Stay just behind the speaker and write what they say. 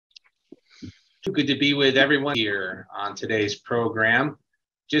Good to be with everyone here on today's program.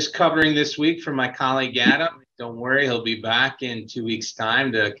 Just covering this week from my colleague Adam. Don't worry, he'll be back in 2 weeks'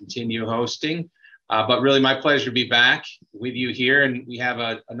 time to continue hosting. But really my pleasure to be back with you here. And we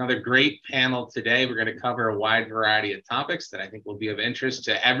have another great panel today. We're going to cover a wide variety of topics that I think will be of interest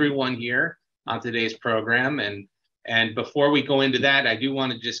to everyone here on today's program. And before we go into that, I do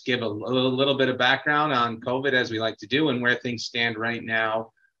want to just give a little bit of background on COVID, as we like to do, and where things stand right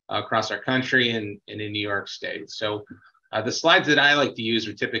now across our country and in New York State. So the slides that I like to use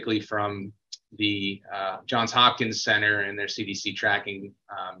are typically from the Johns Hopkins Center and their CDC tracking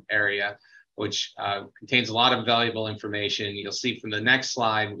area, which contains a lot of valuable information. You'll see from the next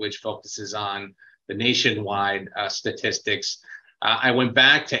slide, which focuses on the nationwide statistics. I went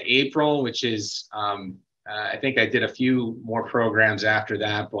back to April, which is, I think I did a few more programs after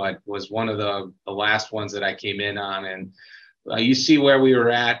that, but was one of the last ones that I came in on. And you see where we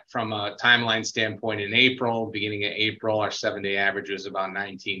were at from a timeline standpoint in April. Beginning of April, our 7-day average was about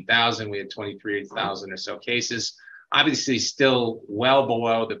 19,000. We had 23,000 or so cases. Obviously still well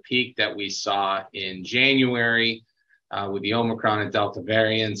below the peak that we saw in January with the Omicron and Delta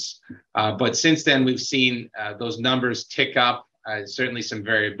variants. But since then, we've seen those numbers tick up. Certainly some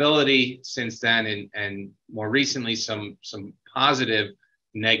variability since then, and more recently some positive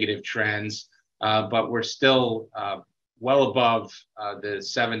negative trends. But we're still well above the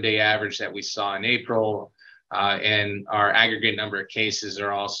 7-day average that we saw in April. And our aggregate number of cases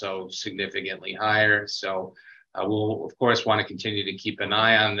are also significantly higher. So we'll, of course, want to continue to keep an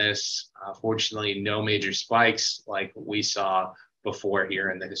eye on this. Fortunately, no major spikes like we saw before here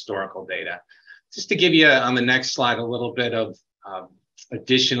in the historical data. Just to give you on the next slide a little bit of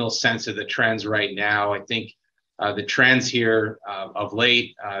additional sense of the trends right now, I think the trends here of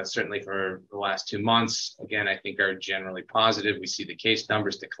late, certainly for the last 2 months, again, I think are generally positive. We see the case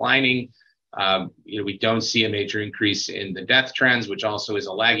numbers declining. We don't see a major increase in the death trends, which also is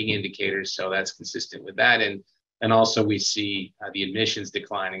a lagging indicator. So that's consistent with that. And also we see the admissions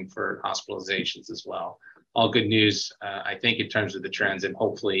declining for hospitalizations as well. All good news, I think, in terms of the trends, and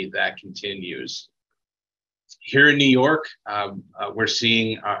hopefully that continues. Here in New York, we're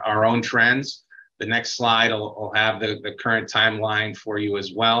seeing our own trends. The next slide will have the current timeline for you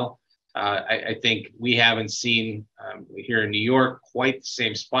as well. I think we haven't seen here in New York quite the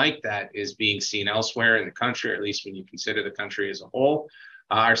same spike that is being seen elsewhere in the country, or at least when you consider the country as a whole.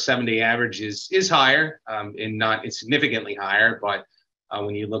 Our 7-day average is higher, and not significantly higher, but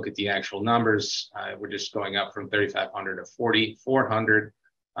when you look at the actual numbers, we're just going up from 3,500 to 4,400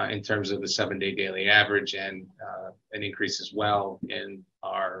 in terms of the 7-day daily average, and an increase as well in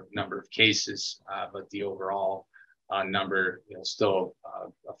our number of cases, but the overall number, still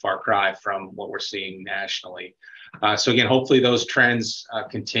a far cry from what we're seeing nationally. So again, hopefully those trends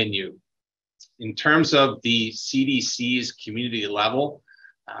continue. In terms of the CDC's community level,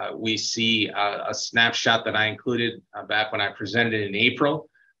 we see a snapshot that I included back when I presented it in April.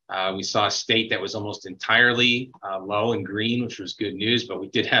 We saw a state that was almost entirely low in green, which was good news, but we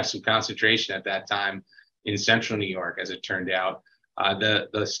did have some concentration at that time in central New York, as it turned out.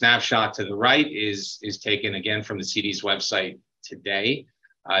 The snapshot to the right is taken again from the CDC's website today.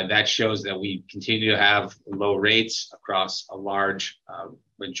 That shows that we continue to have low rates across a large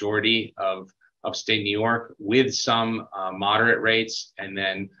majority of upstate New York, with some moderate rates, and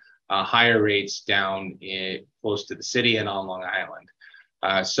then higher rates down close to the city and on Long Island.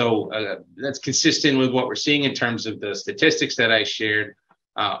 So that's consistent with what we're seeing in terms of the statistics that I shared.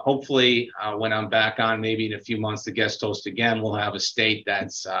 Hopefully, when I'm back on, maybe in a few months, the guest host again, we'll have a state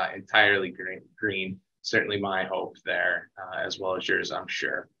that's entirely green. Certainly my hope there, as well as yours, I'm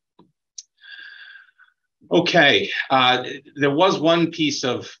sure. Okay, there was one piece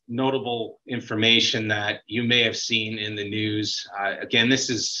of notable information that you may have seen in the news. Again, this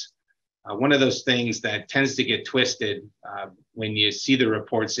is one of those things that tends to get twisted when you see the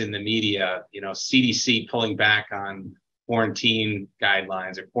reports in the media, CDC pulling back on quarantine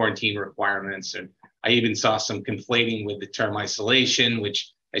guidelines or quarantine requirements. And I even saw some conflating with the term isolation,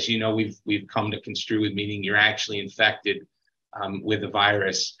 which, as you know, we've come to construe with meaning you're actually infected with the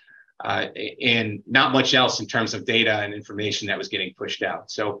virus, and not much else in terms of data and information that was getting pushed out.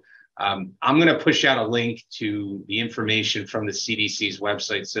 So I'm going to push out a link to the information from the CDC's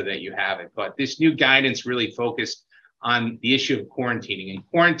website so that you have it. But this new guidance really focused on the issue of quarantining. And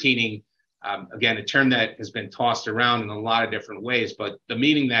quarantining, again, a term that has been tossed around in a lot of different ways, but the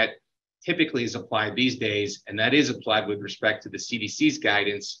meaning that typically is applied these days, and that is applied with respect to the CDC's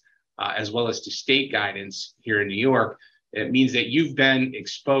guidance, as well as to state guidance here in New York, it means that you've been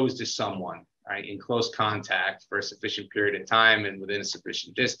exposed to someone, right, in close contact for a sufficient period of time and within a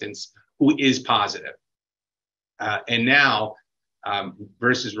sufficient distance who is positive. And now,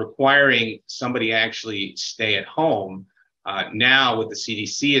 versus requiring somebody actually stay at home, now what the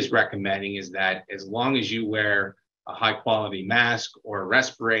CDC is recommending is that as long as you wear a high quality mask or a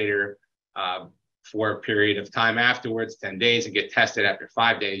respirator for a period of time afterwards, 10 days, and get tested after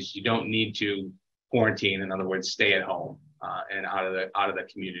 5 days, you don't need to quarantine. In other words, stay at home and out of the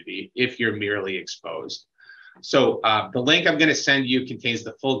community if you're merely exposed. So the link I'm going to send you contains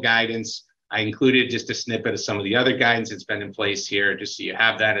the full guidance. I included just a snippet of some of the other guidance that's been in place here, just so you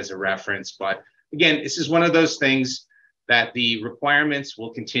have that as a reference. But again, this is one of those things that the requirements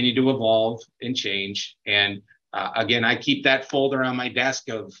will continue to evolve and change. And again, I keep that folder on my desk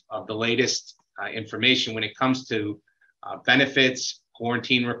of the latest information when it comes to benefits,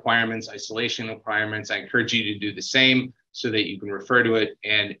 quarantine requirements, isolation requirements. I encourage you to do the same so that you can refer to it.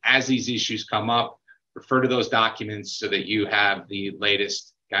 And as these issues come up, refer to those documents so that you have the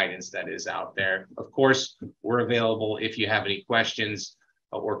latest guidance that is out there. Of course, we're available if you have any questions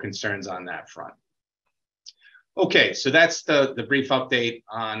or concerns on that front. Okay, so that's the brief update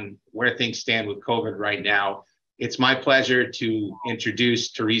on where things stand with COVID right now. It's my pleasure to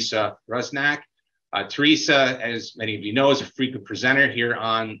introduce Teresa Rusnak. Teresa, as many of you know, is a frequent presenter here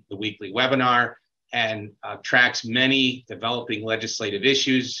on the weekly webinar and tracks many developing legislative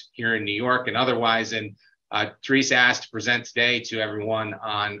issues here in New York and otherwise. And Teresa asked to present today to everyone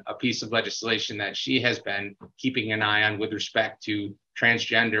on a piece of legislation that she has been keeping an eye on with respect to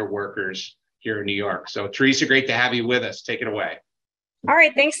transgender workers here in New York. So Teresa, great to have you with us. Take it away. All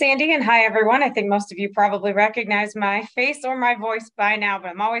right, thanks, Andy, and hi, everyone. I think most of you probably recognize my face or my voice by now, but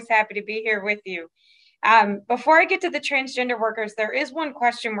I'm always happy to be here with you. Before I get to the transgender workers, there is one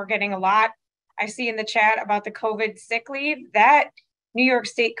question we're getting a lot. I see in the chat about the COVID sick leave. That New York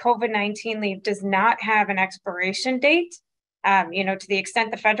State COVID-19 leave does not have an expiration date. To the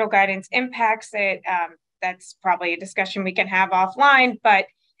extent the federal guidance impacts it, that's probably a discussion we can have offline, but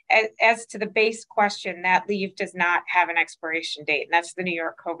as to the base question, that leave does not have an expiration date, and that's the New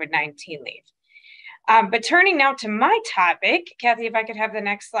York COVID-19 leave. But turning now to my topic, Kathy, if I could have the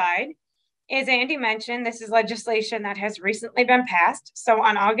next slide, as Andy mentioned, this is legislation that has recently been passed. So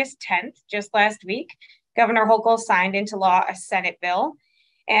on August 10th, just last week, Governor Hochul signed into law a Senate bill,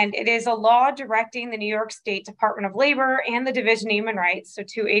 and it is a law directing the New York State Department of Labor and the Division of Human Rights, so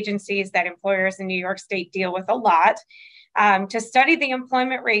two agencies that employers in New York State deal with a lot, to study the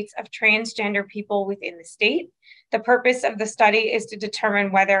employment rates of transgender people within the state. The purpose of the study is to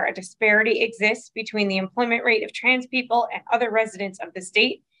determine whether a disparity exists between the employment rate of trans people and other residents of the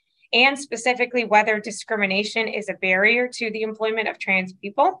state, and specifically whether discrimination is a barrier to the employment of trans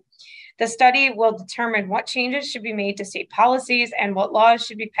people. The study will determine what changes should be made to state policies and what laws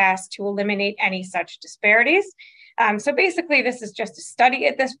should be passed to eliminate any such disparities. So basically, this is just a study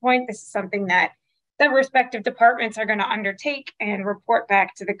at this point. This is something that the respective departments are going to undertake and report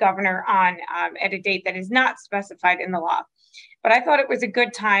back to the governor on at a date that is not specified in the law. But I thought it was a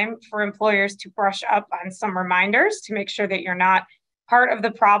good time for employers to brush up on some reminders to make sure that you're not part of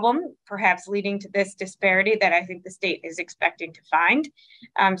the problem, perhaps leading to this disparity that I think the state is expecting to find.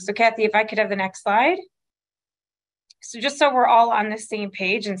 So Kathy, if I could have the next slide. So just so we're all on the same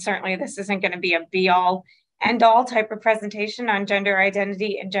page, and certainly this isn't going to be a be-all, end-all type of presentation on gender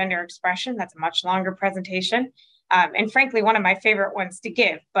identity and gender expression. That's a much longer presentation, and frankly, one of my favorite ones to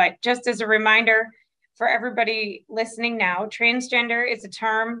give. But just as a reminder for everybody listening now, transgender is a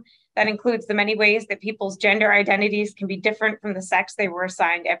term that includes the many ways that people's gender identities can be different from the sex they were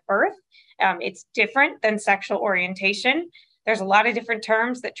assigned at birth. It's different than sexual orientation. There's a lot of different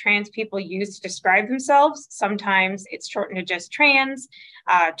terms that trans people use to describe themselves. Sometimes it's shortened to just trans,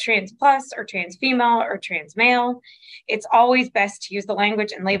 trans plus, or trans female, or trans male. It's always best to use the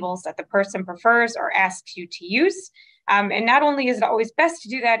language and labels that the person prefers or asks you to use. And not only is it always best to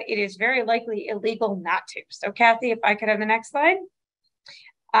do that, it is very likely illegal not to. So Kathy, if I could have the next slide.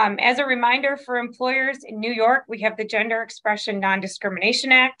 As a reminder for employers in New York, we have the Gender Expression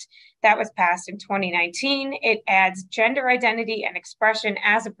Non-Discrimination Act that was passed in 2019. It adds gender identity and expression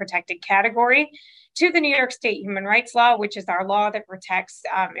as a protected category to the New York State Human Rights Law, which is our law that protects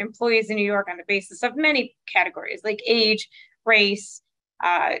employees in New York on the basis of many categories like age, race,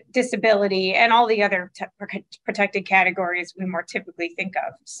 disability, and all the other protected categories we more typically think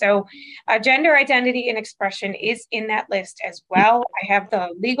of. So gender identity and expression is in that list as well. I have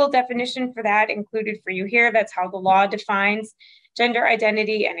the legal definition for that included for you here. That's how the law defines gender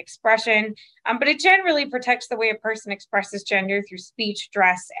identity and expression, but it generally protects the way a person expresses gender through speech,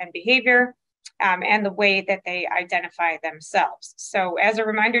 dress, and behavior, and the way that they identify themselves. So as a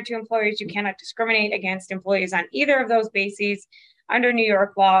reminder to employers, you cannot discriminate against employees on either of those bases. under New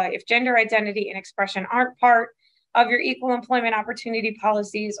York law. If gender identity and expression aren't part of your equal employment opportunity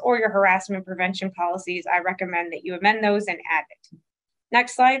policies or your harassment prevention policies, I recommend that you amend those and add it.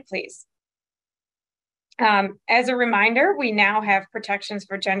 Next slide, please. As a reminder, we now have protections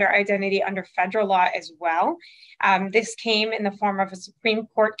for gender identity under federal law as well. This came in the form of a Supreme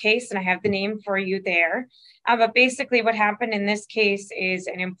Court case, and I have the name for you there. But basically what happened in this case is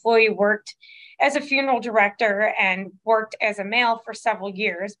an employee worked as a funeral director and worked as a male for several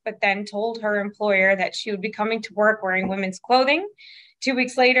years, but then told her employer that she would be coming to work wearing women's clothing. 2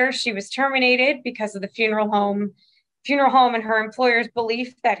 weeks later, she was terminated because of the funeral home and her employer's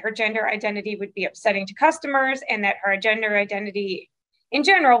belief that her gender identity would be upsetting to customers and that her gender identity in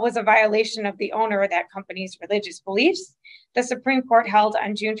general was a violation of the owner of that company's religious beliefs. The Supreme Court held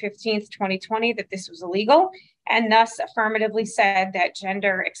on June 15th, 2020 that this was illegal and thus affirmatively said that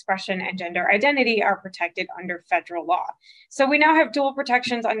gender expression and gender identity are protected under federal law. So we now have dual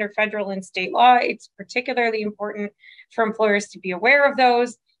protections under federal and state law. It's particularly important for employers to be aware of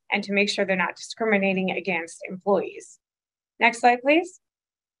those and to make sure they're not discriminating against employees. Next slide, please.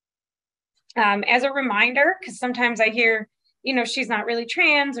 As a reminder, because sometimes I hear, she's not really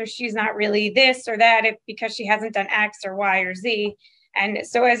trans or she's not really this or that because she hasn't done X or Y or Z. And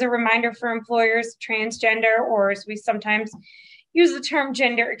so as a reminder for employers, transgender, or as we sometimes use the term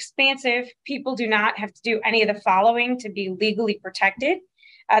gender expansive, people do not have to do any of the following to be legally protected.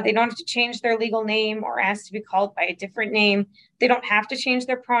 They don't have to change their legal name or ask to be called by a different name. They don't have to change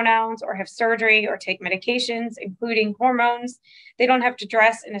their pronouns or have surgery or take medications, including hormones. They don't have to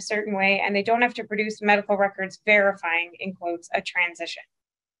dress in a certain way, and they don't have to produce medical records verifying, in quotes, a transition.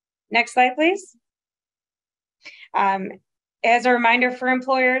 Next slide, please. As a reminder for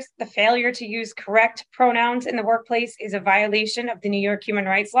employers, the failure to use correct pronouns in the workplace is a violation of the New York Human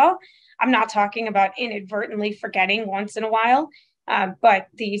Rights Law. I'm not talking about inadvertently forgetting once in a while. But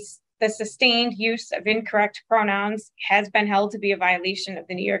the sustained use of incorrect pronouns has been held to be a violation of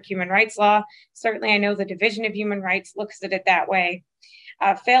the New York Human Rights Law. Certainly, I know the Division of Human Rights looks at it that way.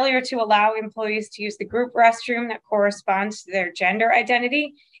 Failure to allow employees to use the group restroom that corresponds to their gender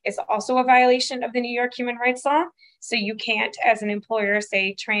identity is also a violation of the New York Human Rights Law. So you can't, as an employer,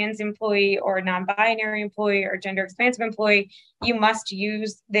 say trans employee or non-binary employee or gender expansive employee, you must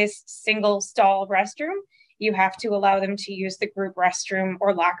use this single stall restroom. You have to allow them to use the group restroom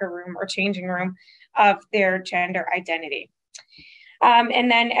or locker room or changing room of their gender identity.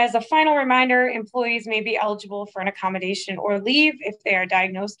 And then as a final reminder, employees may be eligible for an accommodation or leave if they are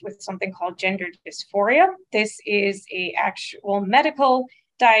diagnosed with something called gender dysphoria. This is an actual medical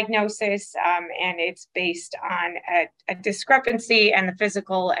diagnosis, and it's based on a discrepancy and the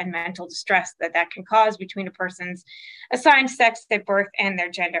physical and mental distress that can cause between a person's assigned sex at birth and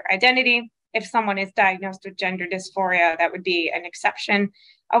their gender identity. If someone is diagnosed with gender dysphoria, that would be an exception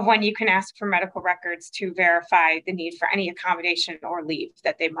of when you can ask for medical records to verify the need for any accommodation or leave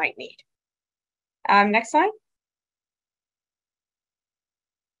that they might need. Next slide.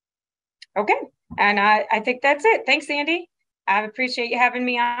 Okay, and I think that's it. Thanks, Andy. I appreciate you having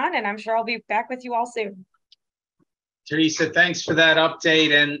me on, and I'm sure I'll be back with you all soon. Teresa, thanks for that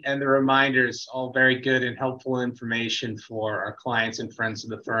update and the reminders. All very good and helpful information for our clients and friends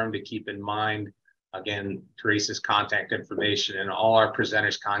of the firm to keep in mind. Again, Teresa's contact information and all our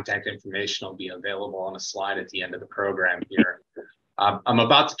presenters' contact information will be available on a slide at the end of the program here. I'm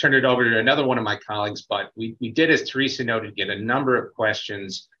about to turn it over to another one of my colleagues, but we did, as Teresa noted, get a number of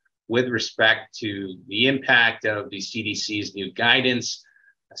questions with respect to the impact of the CDC's new guidance,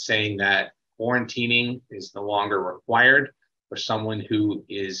 saying that quarantining is no longer required for someone who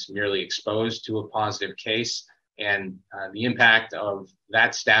is merely exposed to a positive case, and the impact of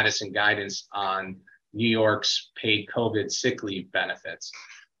that status and guidance on New York's paid COVID sick leave benefits.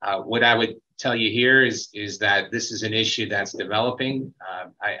 What I would tell you here is that this is an issue that's developing.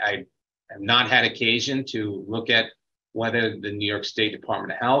 I have not had occasion to look at whether the New York State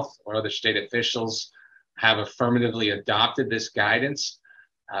Department of Health or other state officials have affirmatively adopted this guidance.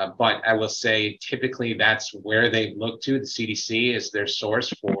 But I will say typically that's where they look to. The CDC is their source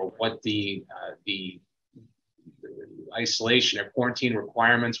for what the isolation or quarantine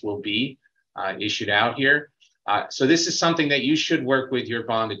requirements will be issued out here. So this is something that you should work with your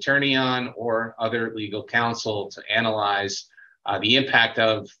bond attorney on or other legal counsel to analyze the impact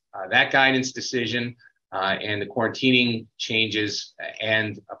of that guidance decision and the quarantining changes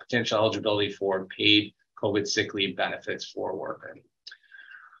and a potential eligibility for paid COVID sick leave benefits for workers.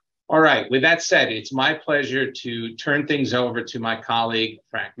 All right, with that said, it's my pleasure to turn things over to my colleague,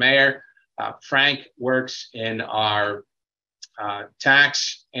 Frank Mayer. Frank works in our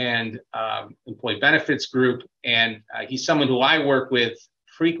tax and employee benefits group. And he's someone who I work with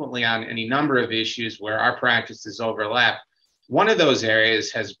frequently on any number of issues where our practices overlap. One of those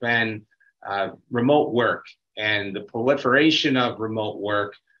areas has been remote work and the proliferation of remote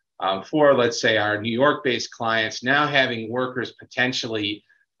work for, let's say, our New York-based clients now having workers potentially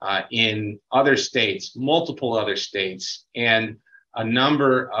in other states, multiple other states, and a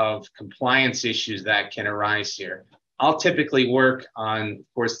number of compliance issues that can arise here. I'll typically work on,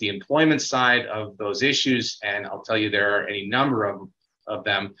 of course, the employment side of those issues, and I'll tell you there are any number of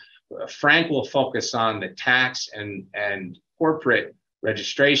them. Frank will focus on the tax and corporate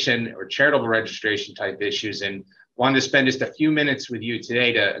registration or charitable registration type issues, and wanted to spend just a few minutes with you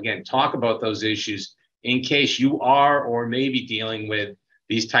today to, again, talk about those issues in case you are or may be dealing with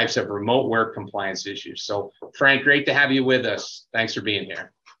these types of remote work compliance issues. So, Frank, great to have you with us. Thanks for being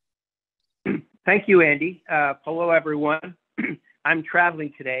here. Thank you, Andy. Hello, everyone. I'm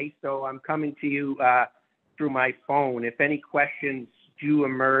traveling today, so I'm coming to you through my phone. If any questions do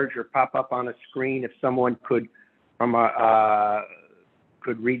emerge or pop up on a screen, if someone could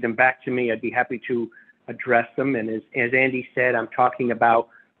read them back to me, I'd be happy to address them. And as Andy said, I'm talking about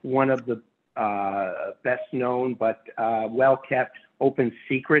one of the best known but well-kept open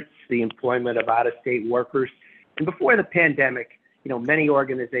secrets, the employment of out-of-state workers. And before the pandemic, many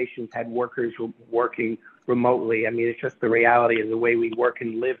organizations had workers working remotely. I mean, it's just the reality of the way we work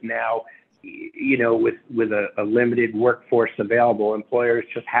and live now. With a limited workforce available, employers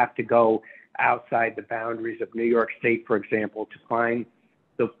just have to go outside the boundaries of New York State, for example, to find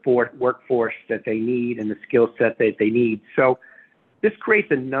the workforce that they need and the skill set that they need. So this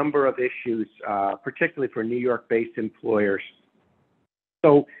creates a number of issues, particularly for New York-based employers.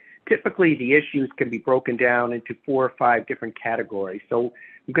 So typically the issues can be broken down into 4 or 5 different categories. So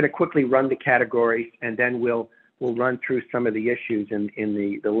I'm going to quickly run the categories, and then we'll run through some of the issues in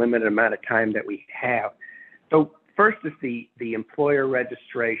the limited amount of time that we have. So first is the employer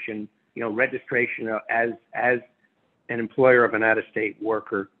registration, registration as an employer of an out-of-state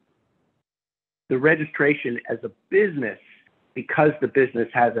worker. The registration as a business, because the business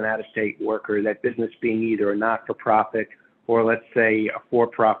has an out-of-state worker, that business being either a not-for-profit or, let's say, a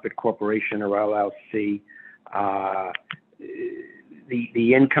for-profit corporation or LLC,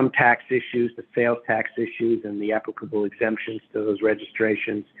 the income tax issues, the sales tax issues, and the applicable exemptions to those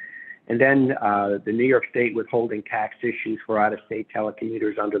registrations. And then the New York State withholding tax issues for out-of-state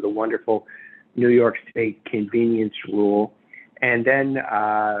telecommuters under the wonderful New York State convenience rule. And then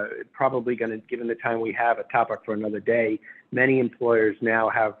probably going to, given the time we have, a topic for another day, many employers now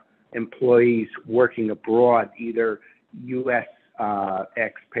have employees working abroad, either U.S.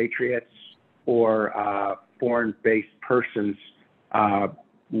 expatriates or foreign-based persons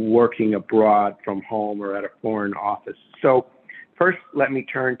working abroad from home or at a foreign office. So first, let me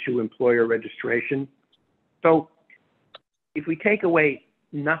turn to employer registration. So if we take away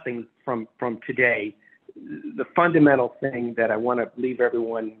nothing from today, the fundamental thing that I want to leave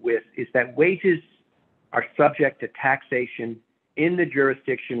everyone with is that wages are subject to taxation in the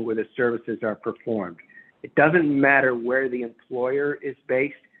jurisdiction where the services are performed. It doesn't matter where the employer is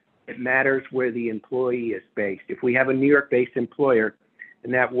based. It matters where the employee is based. If we have a New York-based employer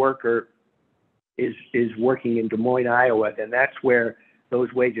and that worker is working in Des Moines, Iowa, then that's where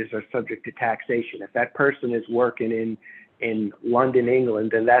those wages are subject to taxation. If that person is working in London,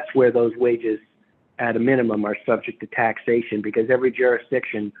 England, then that's where those wages at a minimum are subject to taxation, because every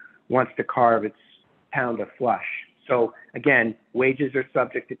jurisdiction wants to carve its pound of flesh. So again, wages are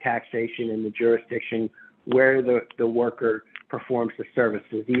subject to taxation in the jurisdiction where the worker performs the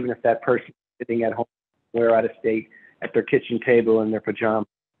services, even if that person is sitting at home or out of state at their kitchen table in their pajamas.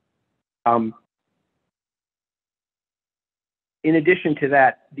 In addition to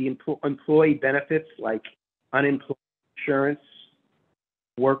that, the employee benefits like unemployment insurance,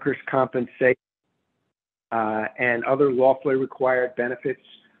 workers' compensation, and other lawfully required benefits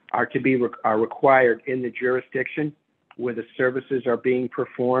are required in the jurisdiction where the services are being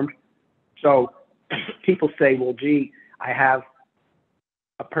performed. So people say, well, gee, I have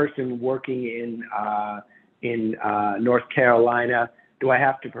a person working in North Carolina. Do I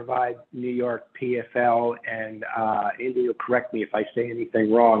have to provide New York PFL? And Andy will correct me if I say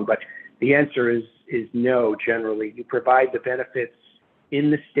anything wrong, but the answer is no. Generally, you provide the benefits in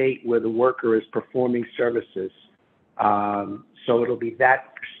the state where the worker is performing services. So it'll be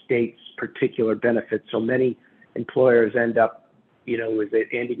that state's particular benefits. So many employers end up, as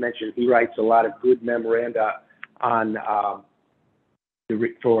Andy mentioned, he writes a lot of good memoranda on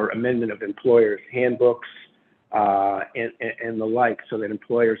for amendment of employers' handbooks and the like, so that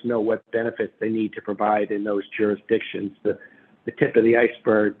employers know what benefits they need to provide in those jurisdictions. The the tip of the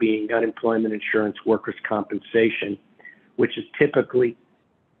iceberg being unemployment insurance, workers' compensation, which is typically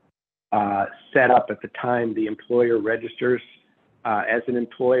set up at the time the employer registers as an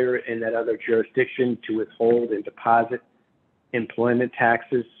employer in that other jurisdiction to withhold and deposit employment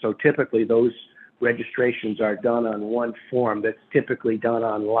taxes. So typically those registrations are done on one form that's typically done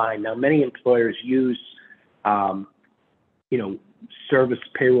online. Now, many employers use,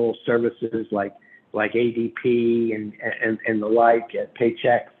 payroll services like ADP and the like,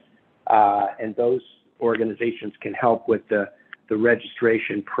 Paychecks, and those organizations can help with the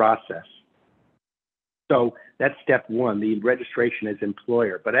registration process. So that's step one, the registration as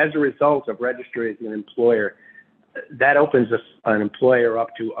employer. But as a result of registering as an employer, that opens an employer up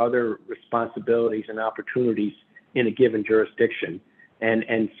to other responsibilities and opportunities in a given jurisdiction.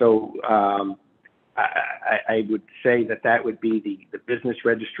 And so I would say that would be the business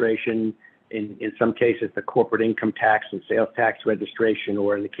registration, in some cases the corporate income tax and sales tax registration,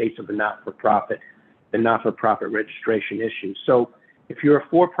 or in the case of a not-for-profit, the not-for-profit registration issue. So if you're a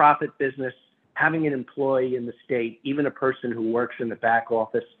for-profit business, having an employee in the state, even a person who works in the back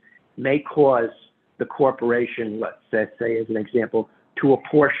office, may cause the corporation, let's say as an example, to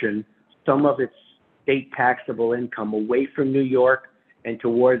apportion some of its state taxable income away from New York and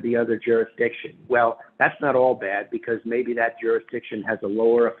toward the other jurisdiction. Well, that's not all bad, because maybe that jurisdiction has a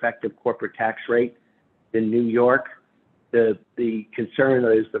lower effective corporate tax rate than New York. The concern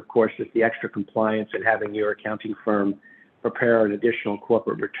is, of course, is the extra compliance and having your accounting firm prepare an additional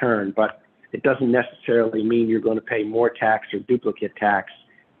corporate return. But it doesn't necessarily mean you're going to pay more tax or duplicate tax.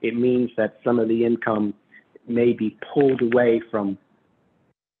 It means that some of the income may be pulled away from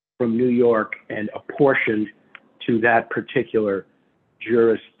New York and apportioned to that particular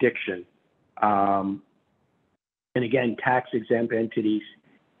jurisdiction. And again, tax-exempt entities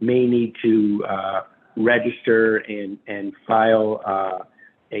may need to register and file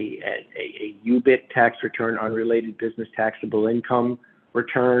a UBIT tax return, unrelated business taxable income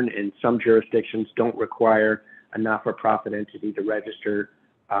return, and some jurisdictions don't require a not-for-profit entity to register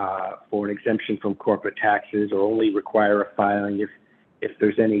for an exemption from corporate taxes, or only require a filing if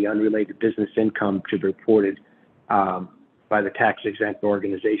there's any unrelated business income to be reported by the tax-exempt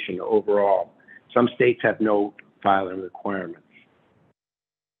organization overall. Some states have no filing requirements.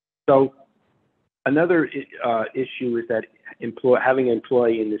 So another issue is that having an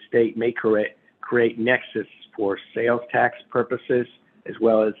employee in the state may create nexus for sales tax purposes, as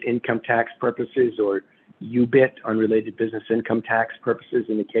well as income tax purposes, or UBIT, unrelated business income tax purposes,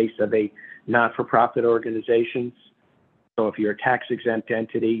 in the case of a not-for-profit organizations. So if you're a tax-exempt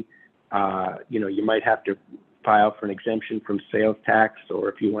entity, you might have to file for an exemption from sales tax, or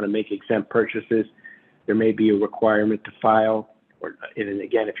if you want to make exempt purchases, there may be a requirement to file. And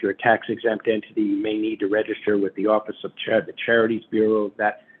again, if you're a tax-exempt entity, you may need to register with the Office of the Charities Bureau of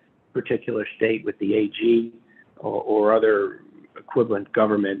that particular state, with the AG, or other equivalent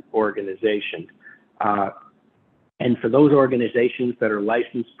government organizations. And for those organizations that are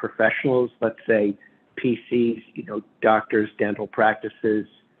licensed professionals, let's say PCs, doctors, dental practices,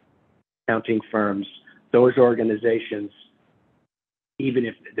 accounting firms, those organizations, even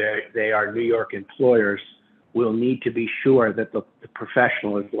if they are New York employers, will need to be sure that the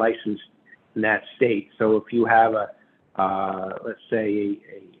professional is licensed in that state. So if you have let's say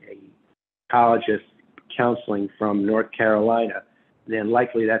a psychologist counseling from North Carolina, then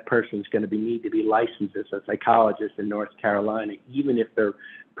likely that person's going to need to be licensed as a psychologist in North Carolina, even if they're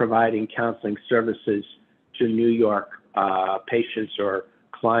providing counseling services to New York patients or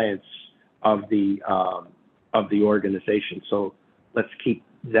clients of the organization. So let's keep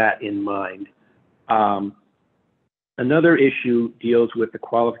that in mind. Another issue deals with the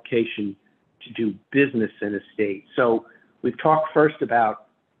qualification to do business in a state. So we've talked first about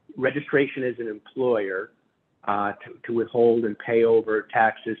registration as an employer, to withhold and pay over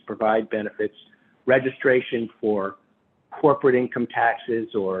taxes, provide benefits, registration for corporate income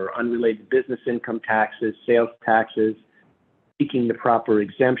taxes or unrelated business income taxes, sales taxes, seeking the proper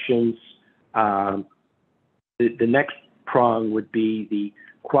exemptions. The next prong would be the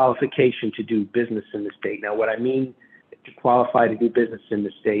qualification to do business in the state. Now, what I mean to qualify to do business in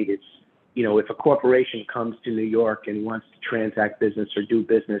the state, it's, if a corporation comes to New York and wants to transact business or do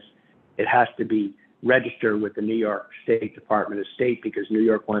business, it has to be registered with the New York State Department of State, because New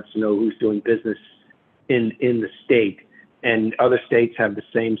York wants to know who's doing business in the state. And other states have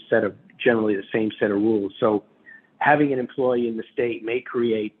generally the same set of rules. So having an employee in the state may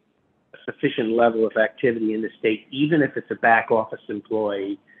create a sufficient level of activity in the state, even if it's a back office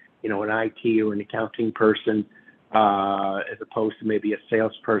employee, an IT or an accounting person, as opposed to maybe a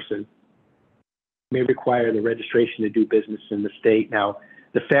salesperson. may require the registration to do business in the state. Now,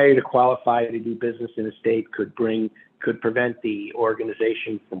 the failure to qualify to do business in a state could prevent the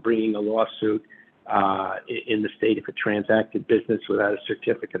organization from bringing a lawsuit in the state if it transacted business without a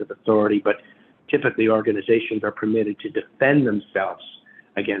certificate of authority. But typically, organizations are permitted to defend themselves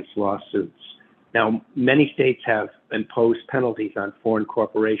against lawsuits. Now, many states have imposed penalties on foreign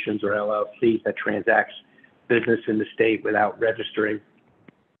corporations or LLCs that transact business in the state without registering.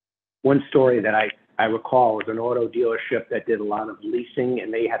 One story that I recall was an auto dealership that did a lot of leasing,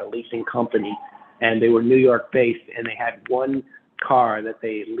 and they had a leasing company, and they were New York based, and they had one car that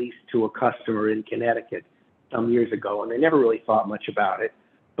they leased to a customer in Connecticut some years ago, and they never really thought much about it,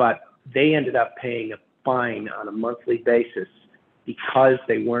 but they ended up paying a fine on a monthly basis because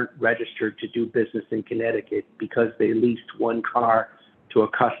they weren't registered to do business in Connecticut because they leased one car to a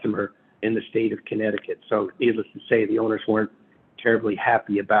customer in the state of Connecticut. So needless to say, the owners weren't terribly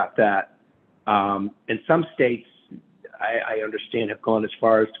happy about that. And some states, I understand, have gone as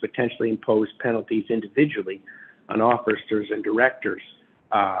far as to potentially impose penalties individually on officers and directors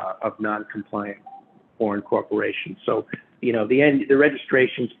of non-compliant foreign corporations. So, the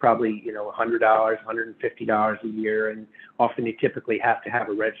registration's probably, $100, $150 a year, and often you typically have to have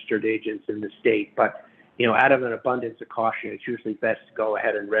a registered agent in the state. But, out of an abundance of caution, it's usually best to go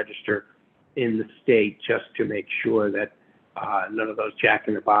ahead and register in the state just to make sure that none of those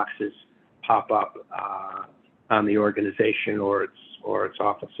jack-in-the-boxes pop up on the organization or its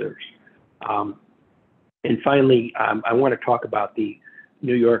officers. And finally, I want to talk about the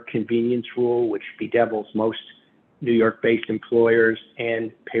New York convenience rule, which bedevils most New York-based employers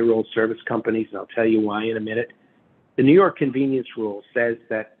and payroll service companies, and I'll tell you why in a minute. The New York convenience rule says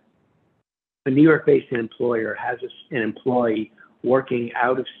that a New York-based employer has an employee working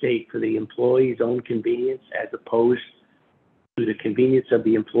out of state for the employee's own convenience as opposed to the convenience of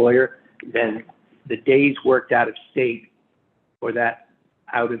the employer, then the days worked out of state for that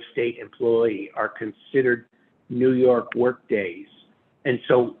out-of-state employee are considered New York work days. And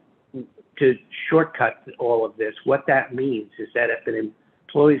so to shortcut all of this, what that means is that if an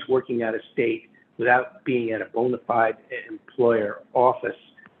employee is working out of state without being at a bona fide employer office,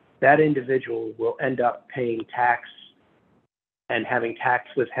 that individual will end up paying tax and having tax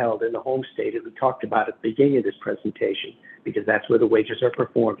withheld in the home state, as we talked about at the beginning of this presentation, because that's where the wages are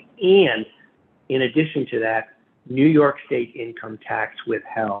performed. And in addition to that, New York State income tax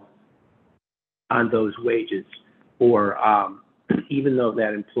withheld on those wages, or even though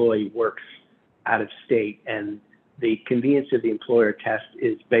that employee works out of state. And the convenience of the employer test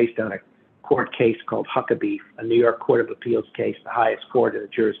is based on a court case called Huckabee, a New York Court of Appeals case, the highest court in the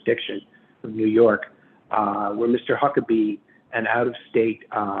jurisdiction of New York, where Mr. Huckabee, an out-of-state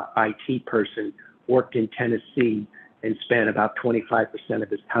IT person, worked in Tennessee and spent about 25% of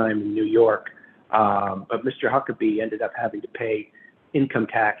his time in New York. But Mr. Huckabee ended up having to pay income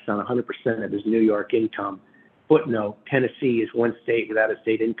tax on 100% of his New York income. Footnote, Tennessee is one state without a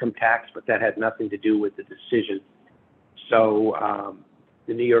state income tax, but that had nothing to do with the decision. So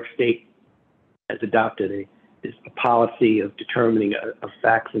the New York State has adopted a policy of determining a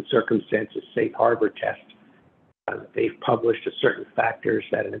facts and circumstances safe harbor test. They've published certain factors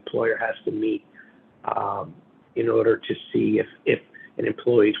that an employer has to meet in order to see if an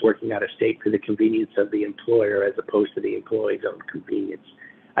employee is working out of state for the convenience of the employer as opposed to the employee's own convenience.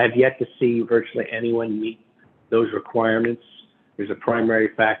 I have yet to see virtually anyone meet those requirements. There's a primary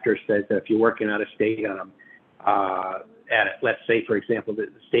factor that says that if you're working out of state on let's say, for example, the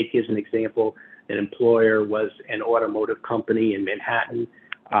state gives an example, an employer was an automotive company in Manhattan.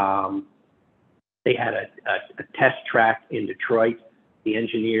 They had a test track in Detroit. The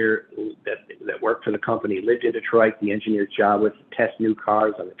engineer that worked for the company lived in Detroit. The engineer's job was to test new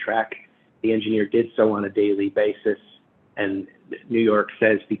cars on the track. The engineer did so on a daily basis. And New York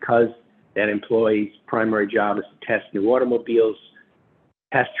says because that employee's primary job is to test new automobiles,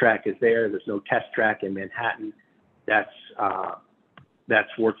 test track is there. There's no test track in Manhattan. That's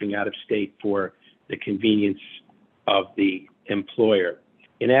working out of state for the convenience of the employer.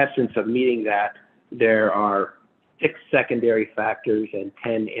 In absence of meeting that, there are 6 secondary factors and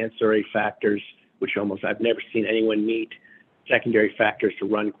 10 ancillary factors, which I've never seen anyone meet. Secondary factors to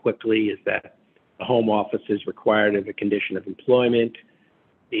run quickly is that the home office is required of a condition of employment.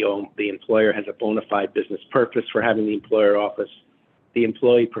 The employer has a bona fide business purpose for having the employer office. The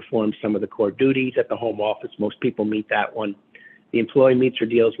employee performs some of the core duties at the home office. Most people meet that one. The employee meets or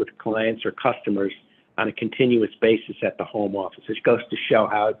deals with clients or customers on a continuous basis at the home office, which goes to show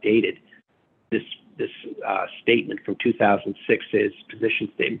how outdated this statement from 2006 is, position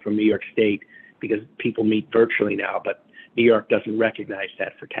statement from New York State, because people meet virtually now, but New York doesn't recognize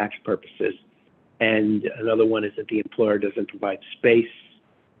that for tax purposes. And another one is that the employer doesn't provide space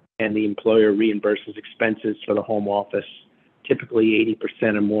and the employer reimburses expenses for the home office, typically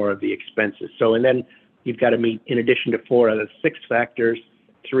 80% or more of the expenses. So, and then you've got to meet, in addition to 4 out of 6 factors,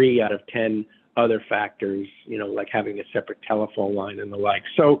 3 out of 10 other factors, you know, like having a separate telephone line and the like.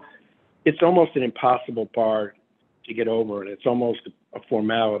 So it's almost an impossible bar to get over, and it's almost a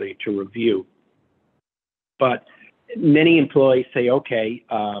formality to review. But many employees say, okay,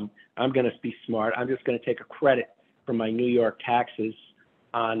 I'm going to be smart. I'm just going to take a credit from my New York taxes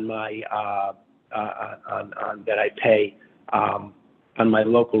on my that I pay on my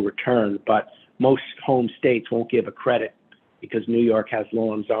local return. But most home states won't give a credit because New York has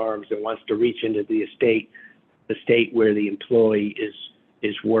long arms and wants to reach into the state where the employee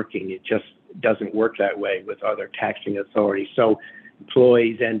is working. It just doesn't work that way with other taxing authorities. So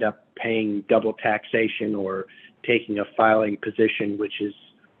employees end up paying double taxation or taking a filing position, which is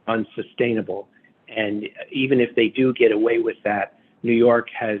unsustainable. And even if they do get away with that, New York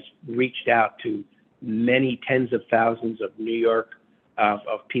has reached out to many tens of thousands of New York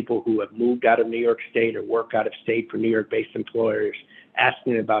of people who have moved out of New York State or work out of state for New York-based employers,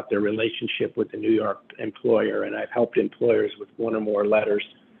 asking about their relationship with the New York employer. And I've helped employers with 1 or more letters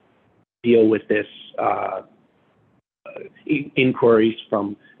deal with this inquiries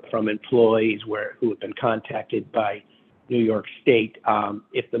from employees who have been contacted by New York State.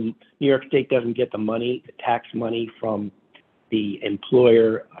 If the New York State doesn't get the money, the tax money from the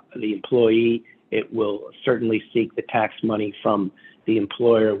employer, the employee, it will certainly seek the tax money from the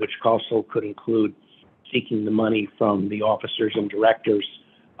employer, which also could include seeking the money from the officers and directors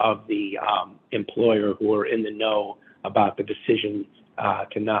of the employer who are in the know about the decision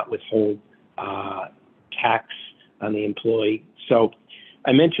to not withhold tax on the employee. So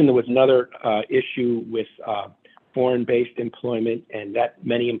I mentioned there was another issue with foreign-based employment, and that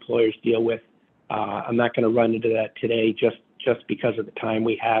many employers deal with. I'm not going to run into that today just because of the time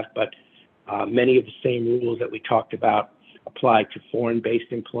we have, but many of the same rules that we talked about apply to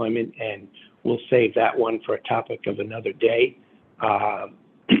foreign-based employment, and we'll save that one for a topic of another day.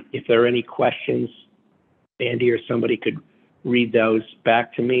 If there are any questions, Andy or somebody could read those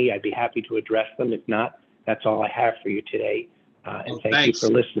back to me. I'd be happy to address them. If not, that's all I have for you today. And thank you for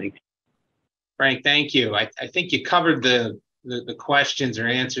listening. Frank, thank you. I think you covered the questions or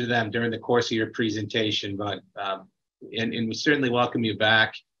answered them during the course of your presentation, but and we certainly welcome you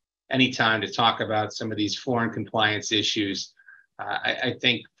back anytime to talk about some of these foreign compliance issues. I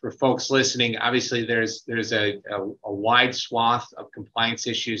think for folks listening, obviously there's a wide swath of compliance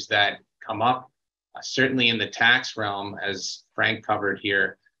issues that come up, certainly in the tax realm, as Frank covered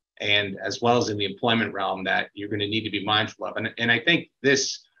here, and as well as in the employment realm that you're going to need to be mindful of. And I think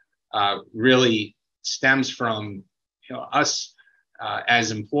this really stems from us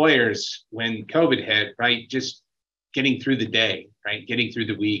as employers when COVID hit, right? Just getting through the day, right? Getting through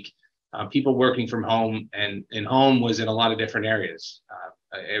the week. People working from home, and home was in a lot of different areas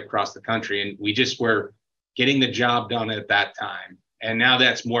across the country. And we just were getting the job done at that time. And now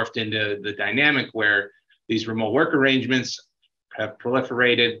that's morphed into the dynamic where these remote work arrangements have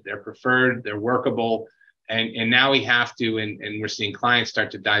proliferated, they're preferred, they're workable. And now we have to, and we're seeing clients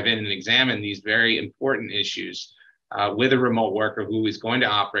start to dive in and examine these very important issues with a remote worker who is going to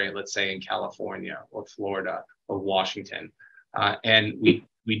operate, let's say, in California or Florida or Washington. And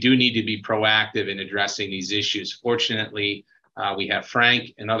we do need to be proactive in addressing these issues. Fortunately, we have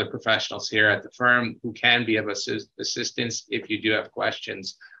Frank and other professionals here at the firm who can be of assistance if you do have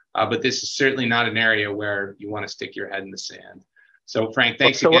questions. But this is certainly not an area where you want to stick your head in the sand. So Frank,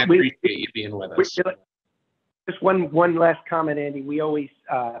 thanks again. Appreciate you being with us. Just one last comment, Andy. We always,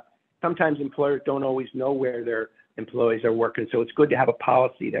 sometimes employers don't always know where their employees are working. So it's good to have a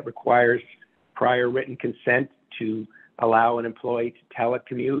policy that requires prior written consent to allow an employee to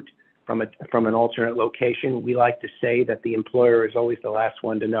telecommute from an alternate location. We like to say that the employer is always the last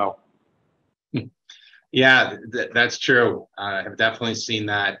one to know. Yeah, that's true. I have definitely seen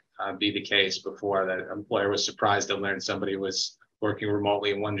that be the case before, that an employer was surprised to learn somebody was working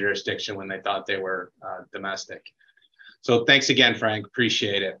remotely in one jurisdiction when they thought they were domestic. So thanks again, Frank.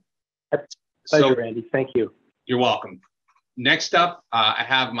 Appreciate it. Pleasure, Andy. Thank you. You're welcome. Next up, I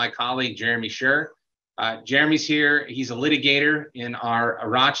have my colleague, Jeremy Scher. Jeremy's here. He's a litigator in our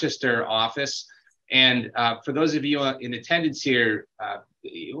Rochester office. And for those of you in attendance here,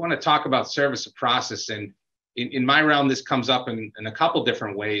 you want to talk about service of process. And in my realm, this comes up in a couple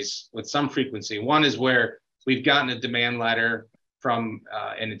different ways with some frequency. One is where we've gotten a demand letter from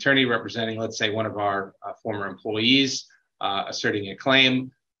an attorney representing, let's say, one of our former employees, asserting a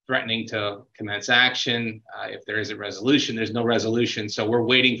claim, threatening to commence action. If there is a resolution, there's no resolution. So we're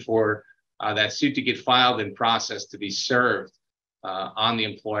waiting for that suit to get filed and processed to be served on the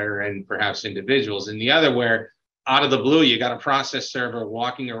employer and perhaps individuals. And the other where out of the blue, you got a process server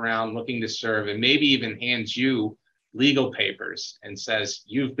walking around looking to serve and maybe even hands you legal papers and says,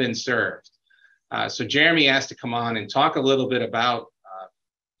 you've been served. So Jeremy asked to come on and talk a little bit about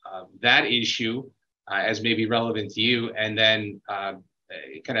that issue as maybe relevant to you, and then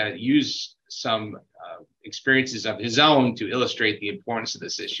kind of use some experiences of his own to illustrate the importance of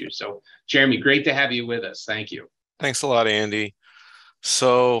this issue. So Jeremy, great to have you with us. Thank you. Thanks a lot, Andy.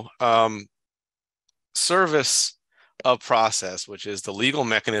 So service of process, which is the legal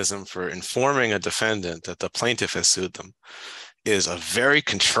mechanism for informing a defendant that the plaintiff has sued them, is a very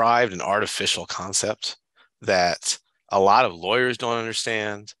contrived and artificial concept that a lot of lawyers don't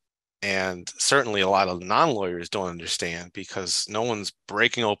understand, and certainly a lot of non-lawyers don't understand, because no one's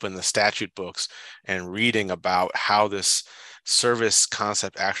breaking open the statute books and reading about how this service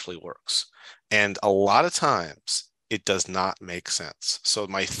concept actually works. And a lot of times it does not make sense. So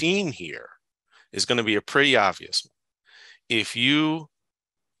my theme here is going to be a pretty obvious one. If you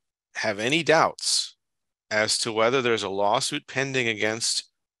have any doubts as to whether there's a lawsuit pending against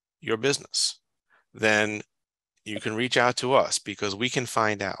your business, then you can reach out to us because we can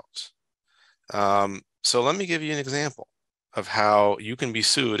find out. So let me give you an example of how you can be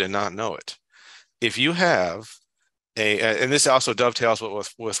sued and not know it. If you have and this also dovetails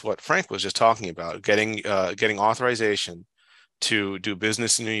with what Frank was just talking about, getting authorization to do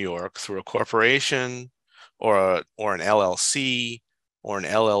business in New York through a corporation or an LLC or an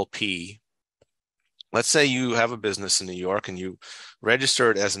LLP. Let's say you have a business in New York and you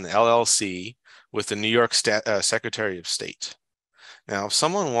registered as an LLC with the New York Secretary of State. Now, if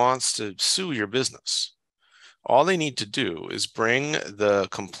someone wants to sue your business, all they need to do is bring the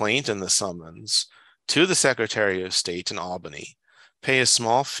complaint and the summons to the Secretary of State in Albany, pay a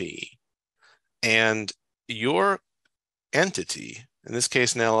small fee, and your entity, in this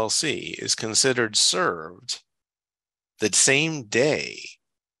case an LLC, is considered served the same day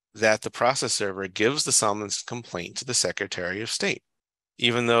that the process server gives the summons complaint to the Secretary of State,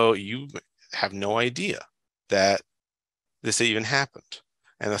 even though you have no idea that this even happened.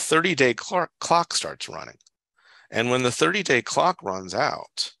 And a 30-day clock starts running. And when the 30-day clock runs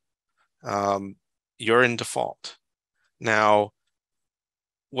out, you're in default. Now,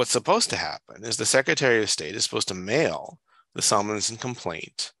 what's supposed to happen is the Secretary of State is supposed to mail the summons and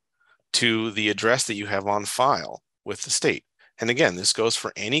complaint to the address that you have on file with the state. And again, this goes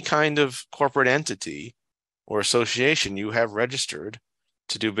for any kind of corporate entity or association you have registered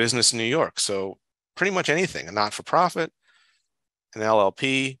to do business in New York. So pretty much anything, a not-for-profit, an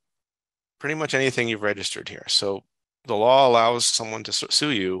LLP, pretty much anything you've registered here. So the law allows someone to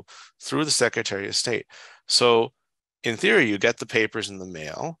sue you through the Secretary of State. So in theory, you get the papers in the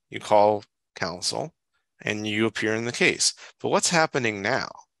mail, you call counsel, and you appear in the case. But what's happening now,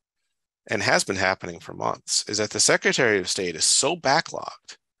 and has been happening for months, is that the Secretary of State is so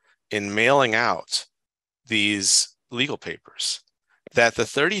backlogged in mailing out these legal papers that the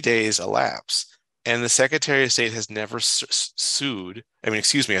 30 days elapse and the Secretary of State has never has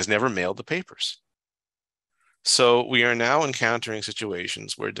never mailed the papers. So we are now encountering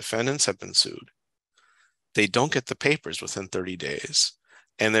situations where defendants have been sued. They don't get the papers within 30 days,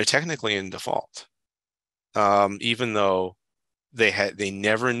 and they're technically in default, even though they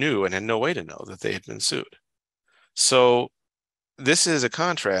never knew and had no way to know that they had been sued. So this is a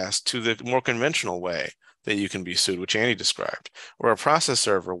contrast to the more conventional way that you can be sued, which Andy described, where a process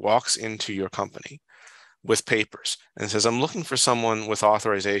server walks into your company with papers and says, I'm looking for someone with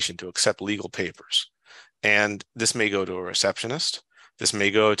authorization to accept legal papers. And this may go to a receptionist. This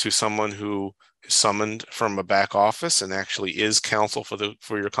may go to someone who is summoned from a back office and actually is counsel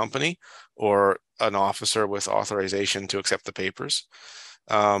for your company, or an officer with authorization to accept the papers.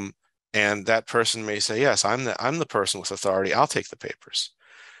 And that person may say, yes, I'm the person with authority. I'll take the papers.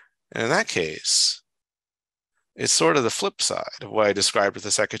 And in that case, it's sort of the flip side of what I described with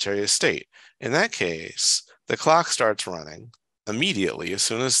the Secretary of State. In that case, the clock starts running immediately as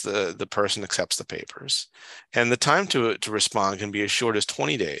soon as the person accepts the papers. And the time to respond can be as short as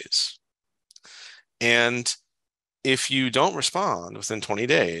 20 days. And if you don't respond within 20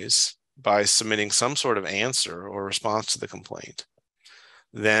 days by submitting some sort of answer or response to the complaint,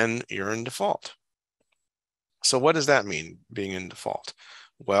 then you're in default. So what does that mean, being in default?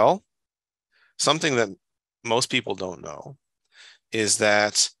 Well, something that most people don't know is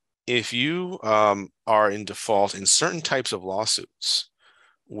that if you are in default in certain types of lawsuits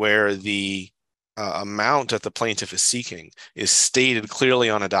where the amount that the plaintiff is seeking is stated clearly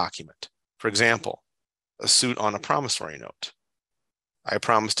on a document, for example, a suit on a promissory note, I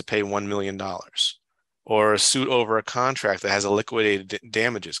promise to pay $1 million. Or a suit over a contract that has a liquidated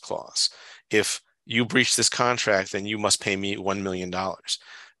damages clause. If you breach this contract, then you must pay me $1 million.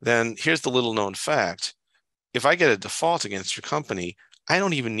 Then here's the little known fact. If I get a default against your company, I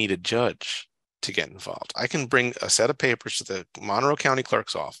don't even need a judge to get involved. I can bring a set of papers to the Monroe County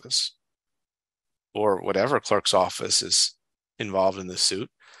Clerk's office or whatever clerk's office is involved in this suit,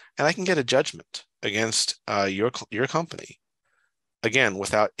 and I can get a judgment against your company, again,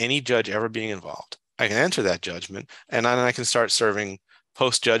 without any judge ever being involved. I can enter that judgment, and then I can start serving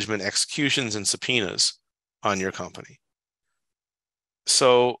post-judgment executions and subpoenas on your company.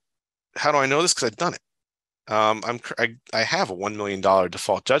 So how do I know this? Because I've done it. I have a $1 million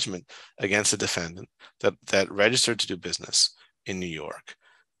default judgment against a defendant that registered to do business in New York.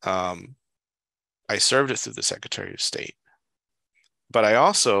 I served it through the Secretary of State, but I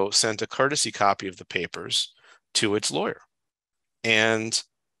also sent a courtesy copy of the papers to its lawyer. And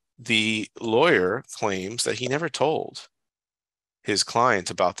the lawyer claims that he never told his client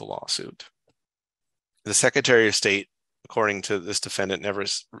about the lawsuit. The Secretary of State, according to this defendant, never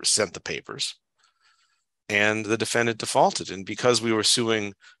sent the papers. And the defendant defaulted. And because we were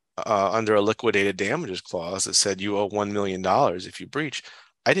suing under a liquidated damages clause that said you owe $1 million if you breach,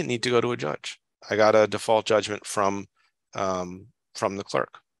 I didn't need to go to a judge. I got a default judgment from the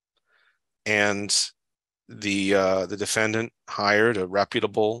clerk. And the defendant hired a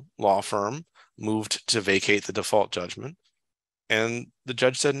reputable law firm, moved to vacate the default judgment. And the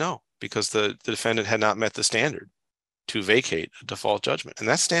judge said no, because the defendant had not met the standard to vacate a default judgment. And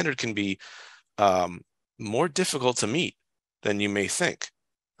that standard can be more difficult to meet than you may think.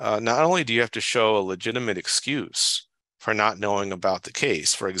 Not only do you have to show a legitimate excuse for not knowing about the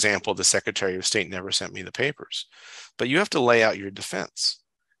case, for example, the Secretary of State never sent me the papers, but you have to lay out your defense.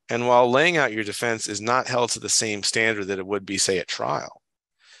 And while laying out your defense is not held to the same standard that it would be, say, at trial,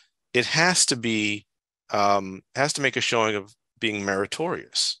 it has to be has to make a showing of being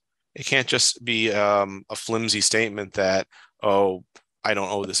meritorious. It can't just be a flimsy statement that, oh, I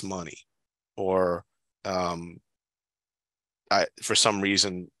don't owe this money, or for some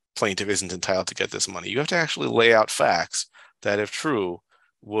reason plaintiff isn't entitled to get this money. You have to actually lay out facts that, if true,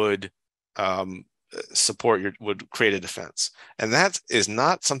 would would create a defense. And that is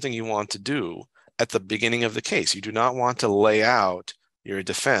not something you want to do at the beginning of the case. You do not want to lay out your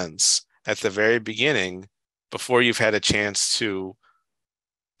defense at the very beginning before you've had a chance to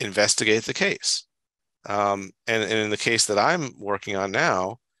investigate the case. And in the case that I'm working on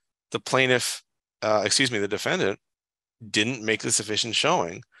now, the defendant didn't make the sufficient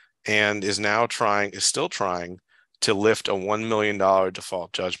showing and is still trying to lift a $1 million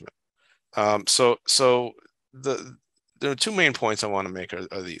default judgment. So there are two main points I want to make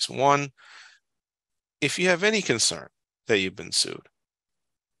are these. One, if you have any concern that you've been sued,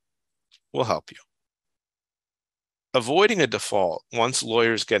 we'll help you. Avoiding a default once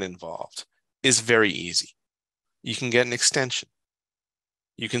lawyers get involved is very easy. You can get an extension.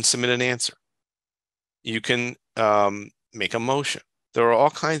 You can submit an answer. You can make a motion. There are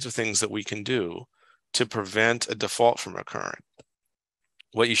all kinds of things that we can do to prevent a default from occurring.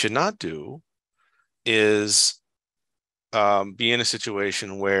 What you should not do is be in a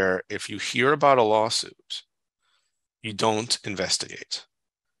situation where if you hear about a lawsuit, you don't investigate.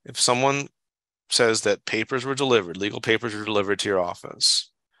 If someone says that papers were delivered, legal papers were delivered to your office,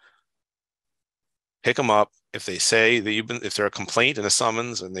 pick them up. If they say that if they're a complaint and a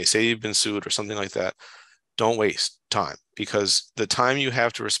summons and they say you've been sued or something like that, don't waste time, because the time you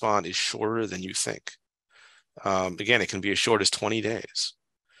have to respond is shorter than you think. Again, it can be as short as 20 days.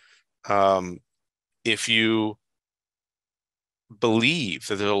 If you believe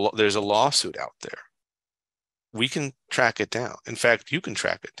that there's a lawsuit out there, we can track it down. In fact, you can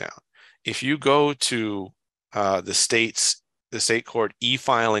track it down. If you go to the state court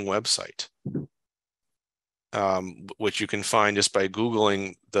e-filing website, which you can find just by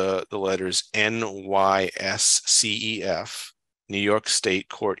Googling the letters NYSCEF, New York State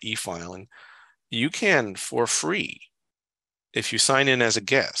Court e-filing, you can, for free, if you sign in as a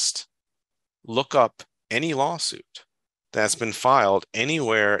guest, look up any lawsuit that's been filed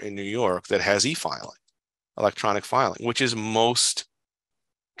anywhere in New York that has e-filing, electronic filing, which is most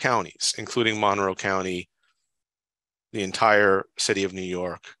counties, including Monroe County, the entire city of New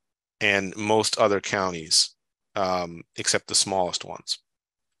York, and most other counties, except the smallest ones.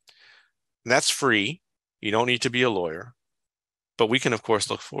 And that's free. You don't need to be a lawyer, but we can, of course,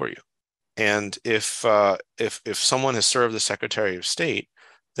 look for you. And if someone has served the Secretary of State,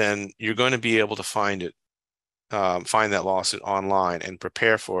 then you're going to be able to find that lawsuit online and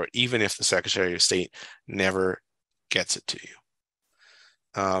prepare for it, even if the Secretary of State never gets it to you.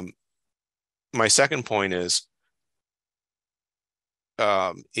 My second point is,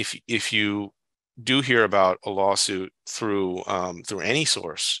 if you do hear about a lawsuit through any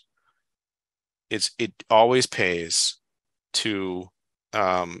source, it always pays to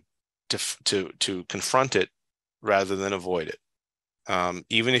confront it rather than avoid it.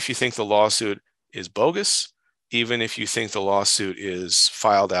 Even if you think the lawsuit is bogus, even if you think the lawsuit is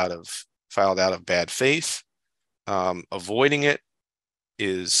filed out of bad faith, avoiding it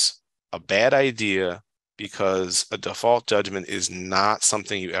is a bad idea, because a default judgment is not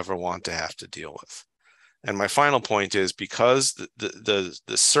something you ever want to have to deal with. And my final point is, because the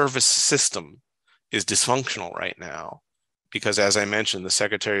service system is dysfunctional right now, because, as I mentioned, the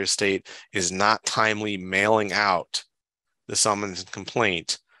Secretary of State is not timely mailing out the summons and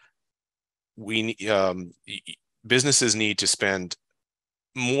complaint, businesses need to spend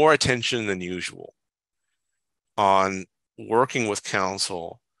more attention than usual on working with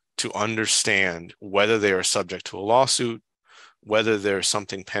counsel to understand whether they are subject to a lawsuit, whether there's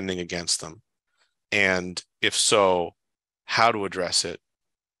something pending against them, and if so, how to address it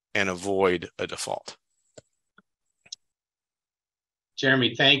and avoid a default.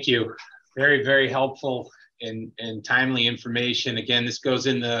 Jeremy, thank you. Very, very helpful and timely information. Again, this goes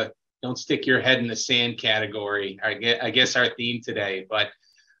in the don't stick your head in the sand category, I guess our theme today, but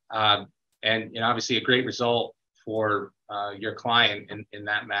and obviously a great result for your client in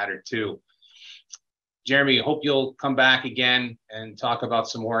that matter too. Jeremy, hope you'll come back again and talk about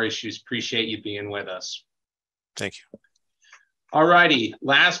some more issues. Appreciate you being with us. Thank you. All righty.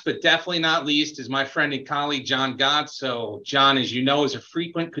 Last but definitely not least is my friend and colleague, John Gott. So John, as you know, is a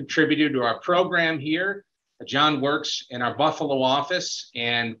frequent contributor to our program here. John works in our Buffalo office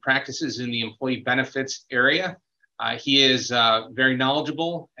and practices in the employee benefits area. He is very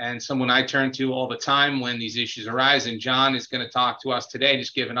knowledgeable and someone I turn to all the time when these issues arise. And John is going to talk to us today,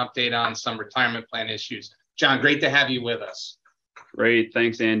 just give an update on some retirement plan issues. John, great to have you with us. Great.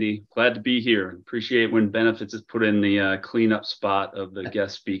 Thanks, Andy. Glad to be here. Appreciate when benefits is put in the cleanup spot of the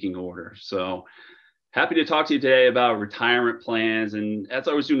guest speaking order. So happy to talk to you today about retirement plans. And as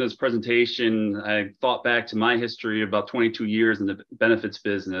I was doing this presentation, I thought back to my history, about 22 years in the benefits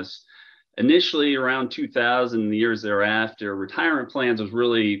business. Initially around 2000, the years thereafter, retirement plans was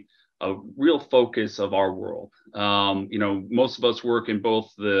really a real focus of our world. Most of us work in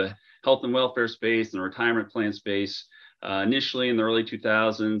both the health and welfare space and the retirement plan space. Initially in the early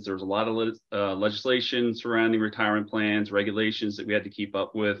 2000s, there was a lot of legislation surrounding retirement plans, regulations that we had to keep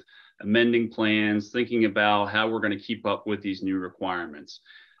up with, amending plans, thinking about how we're going to keep up with these new requirements.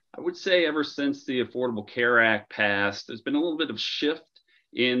 I would say ever since the Affordable Care Act passed, there's been a little bit of shift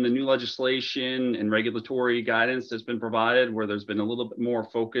in the new legislation and regulatory guidance that's been provided, where there's been a little bit more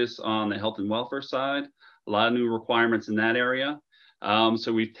focus on the health and welfare side, a lot of new requirements in that area.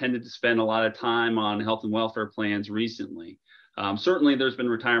 So we've tended to spend a lot of time on health and welfare plans recently. Certainly there's been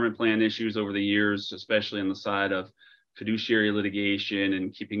retirement plan issues over the years, especially on the side of fiduciary litigation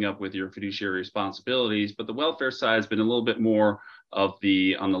and keeping up with your fiduciary responsibilities, but the welfare side has been a little bit more of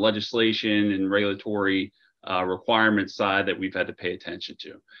on the legislation and regulatory requirement side that we've had to pay attention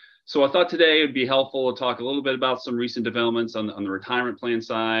to. So I thought today it would be helpful to talk a little bit about some recent developments on the retirement plan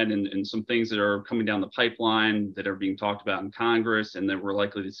side and some things that are coming down the pipeline that are being talked about in Congress and that we're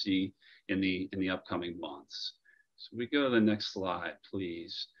likely to see in the upcoming months. So we go to the next slide,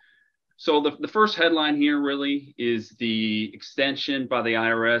 please. So the first headline here really is the extension by the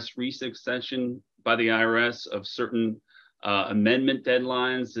IRS, recent extension by the IRS of certain amendment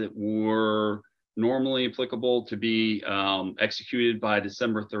deadlines that were normally applicable to be executed by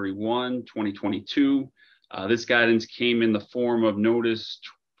December 31, 2022. This guidance came in the form of Notice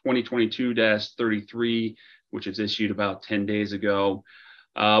 2022-33, which was issued about 10 days ago.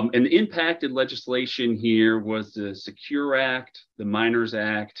 And the impacted legislation here was the Secure Act, the Minors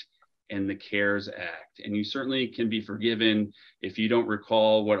Act, and the CARES Act. And you certainly can be forgiven if you don't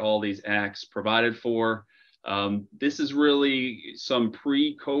recall what all these acts provided for. This is really some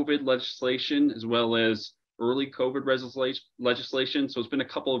pre-COVID legislation as well as early COVID legislation. So it's been a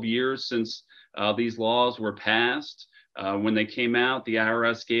couple of years since these laws were passed. When they came out, the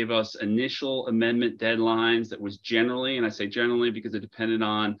IRS gave us initial amendment deadlines that was generally, and I say generally because it depended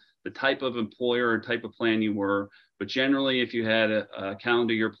on the type of employer or type of plan you were, but generally if you had a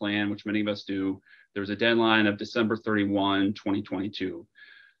calendar year plan, which many of us do, there was a deadline of December 31, 2022.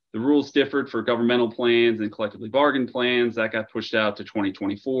 The rules differed for governmental plans and collectively bargained plans. That got pushed out to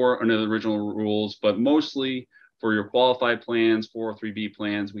 2024 under the original rules, but mostly for your qualified plans, 403B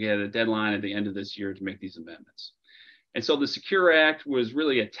plans, we had a deadline at the end of this year to make these amendments. And so the Secure Act was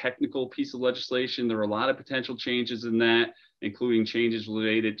really a technical piece of legislation. There were a lot of potential changes in that, including changes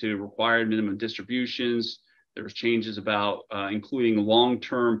related to required minimum distributions. There was changes about including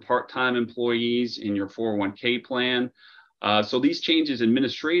long-term part-time employees in your 401k plan. So these changes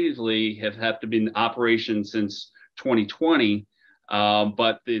administratively have been in operation since 2020,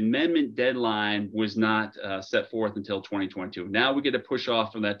 but the amendment deadline was not set forth until 2022. Now we get to push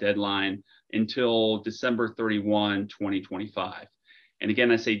off from that deadline until December 31, 2025. And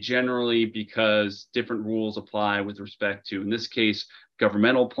again, I say generally because different rules apply with respect to, in this case,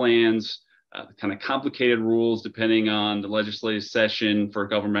 governmental plans, kind of complicated rules depending on the legislative session for a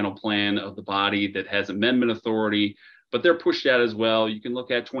governmental plan of the body that has amendment authority, but they're pushed out as well. You can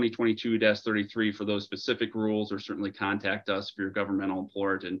look at 2022-33 for those specific rules, or certainly contact us if you're a governmental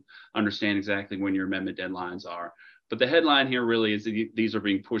employer to understand exactly when your amendment deadlines are. But the headline here really is that these are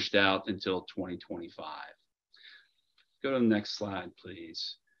being pushed out until 2025. Go to the next slide,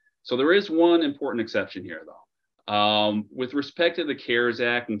 please. So there is one important exception here, though. With respect to the CARES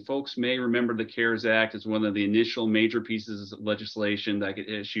Act, and folks may remember the CARES Act as one of the initial major pieces of legislation that got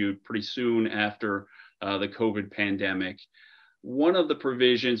issued pretty soon after the COVID pandemic. One of the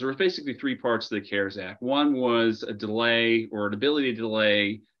provisions, there were basically three parts to the CARES Act. One was a delay or an ability to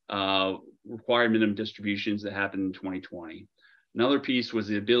delay required minimum distributions that happened in 2020. Another piece was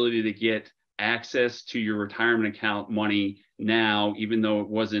the ability to get access to your retirement account money now, even though it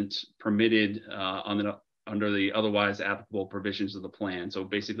wasn't permitted under the otherwise applicable provisions of the plan. So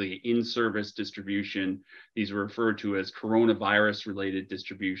basically in-service distribution, these were referred to as coronavirus-related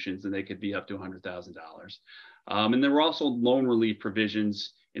distributions, and they could be up to $100,000. And there were also loan relief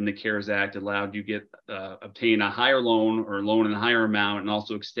provisions in the CARES Act that allowed you to obtain a higher loan or loan in a higher amount, and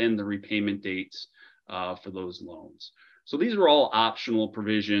also extend the repayment dates for those loans. So these were all optional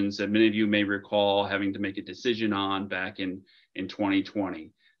provisions that many of you may recall having to make a decision on back in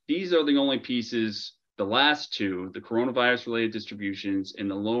 2020. These are the only pieces, the last two, the coronavirus-related distributions and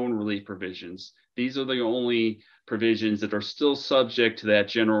the loan relief provisions. These are the only provisions that are still subject to that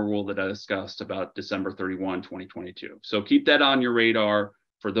general rule that I discussed about December 31, 2022. So keep that on your radar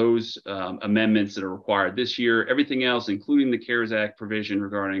for those amendments that are required this year. Everything else, including the CARES Act provision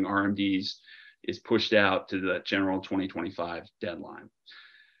regarding RMDs, is pushed out to the general 2025 deadline.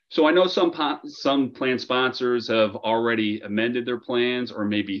 So I know some plan sponsors have already amended their plans, or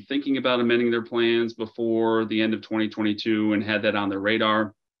maybe thinking about amending their plans before the end of 2022 and had that on their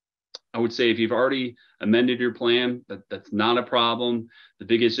radar. I would say if you've already amended your plan, that's not a problem. The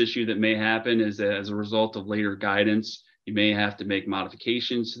biggest issue that may happen is that as a result of later guidance, you may have to make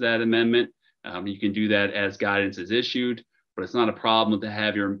modifications to that amendment. You can do that as guidance is issued, but it's not a problem to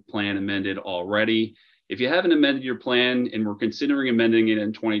have your plan amended already. If you haven't amended your plan and we're considering amending it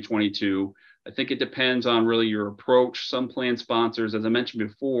in 2022, I think it depends on really your approach. Some plan sponsors, as I mentioned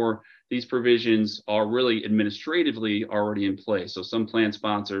before, these provisions are really administratively already in place. So some plan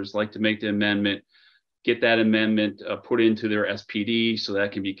sponsors like to make the amendment, get that amendment put into their SPD so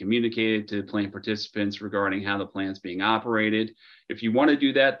that can be communicated to plan participants regarding how the plan is being operated. If you want to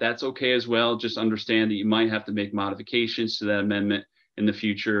do that, that's okay as well. Just understand that you might have to make modifications to that amendment in the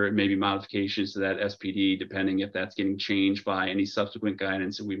future, and maybe modifications to that SPD, depending if that's getting changed by any subsequent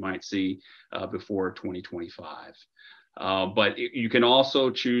guidance that we might see before 2025. But you can also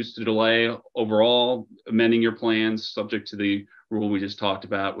choose to delay overall amending your plans subject to the rule we just talked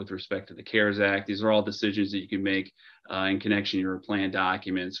about with respect to the CARES Act. These are all decisions that you can make in connection to your plan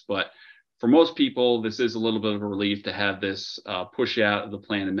documents. But for most people, this is a little bit of a relief to have this push out of the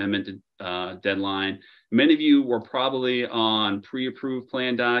plan amendment deadline. Many of you were probably on pre-approved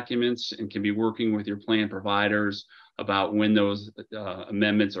plan documents and can be working with your plan providers about when those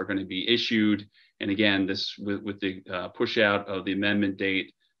amendments are going to be issued. And again, this with the push out of the amendment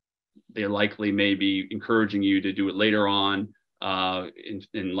date, they likely may be encouraging you to do it later on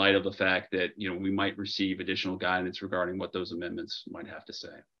in light of the fact that we might receive additional guidance regarding what those amendments might have to say.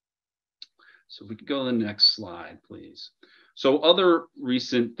 So if we could go to the next slide, please. So other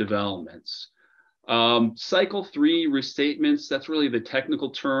recent developments. Cycle 3 restatements, that's really the technical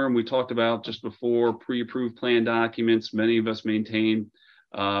term we talked about just before. Pre-approved plan documents. Many of us maintain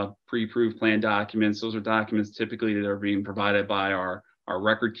pre-approved plan documents. Those are documents typically that are being provided by our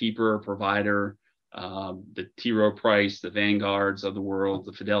record keeper provider, the T. Rowe Price, the Vanguards of the world,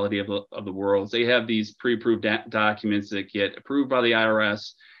 the Fidelity of the world. They have these pre-approved documents that get approved by the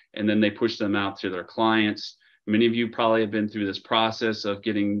IRS, and then they push them out to their clients. Many of you probably have been through this process of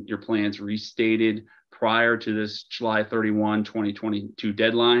getting your plans restated prior to this July 31, 2022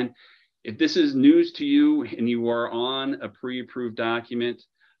 deadline. If this is news to you and you are on a pre-approved document,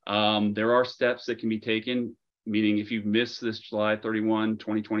 there are steps that can be taken. meaning if you've missed this July 31,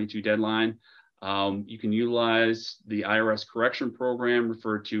 2022 deadline, you can utilize the IRS correction program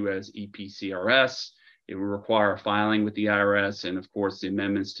referred to as EPCRS. It will require a filing with the IRS and, of course, the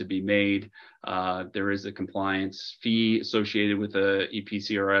amendments to be made. There is a compliance fee associated with the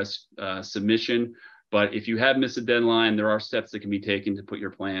EPCRS submission. But if you have missed a deadline, there are steps that can be taken to put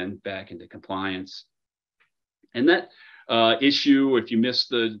your plan back into compliance. And that issue, if you missed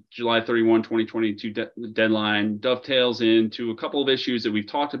the July 31, 2022 deadline, dovetails into a couple of issues that we've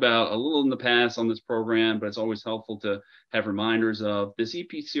talked about a little in the past on this program, but it's always helpful to have reminders of. This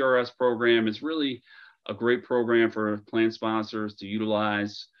EPCRS program is really a great program for plan sponsors to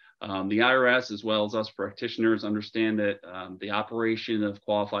utilize. The IRS, as well as us practitioners, understand that the operation of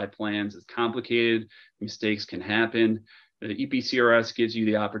qualified plans is complicated. Mistakes can happen. The EPCRS gives you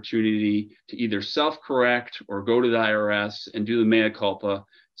the opportunity to either self-correct or go to the IRS and do the mea culpa,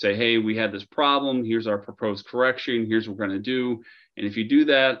 say, hey, we had this problem, here's our proposed correction, here's what we're going to do. And if you do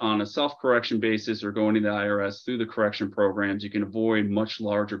that on a self-correction basis or going to the IRS through the correction programs, you can avoid much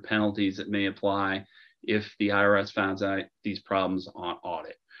larger penalties that may apply if the IRS finds out these problems on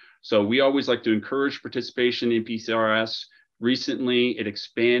audit. So we always like to encourage participation in EPCRS. Recently, it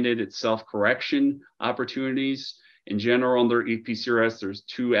expanded its self-correction opportunities. In general, under EPCRS, there's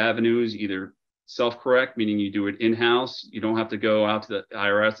two avenues: either self-correct, meaning you do it in-house, you don't have to go out to the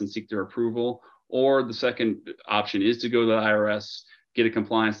IRS and seek their approval, or the second option is to go to the IRS, get a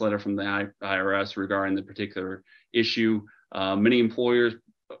compliance letter from the IRS regarding the particular issue. Many employers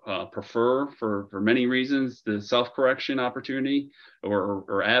prefer, for many reasons, the self-correction opportunity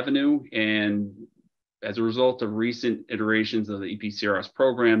or avenue. And as a result of recent iterations of the EPCRS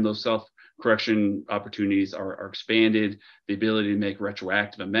program, those self-correction opportunities are expanded. The ability to make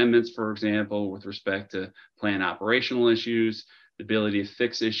retroactive amendments, for example, with respect to plan operational issues, the ability to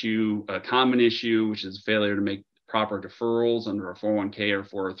fix a common issue, which is failure to make proper deferrals under a 401k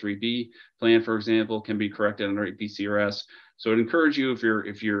or 403b plan, for example, can be corrected under EPCRS. So I'd encourage you,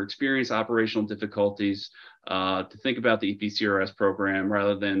 if you're experiencing operational difficulties, to think about the EPCRS program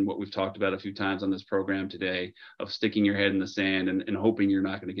rather than what we've talked about a few times on this program today of sticking your head in the sand and hoping you're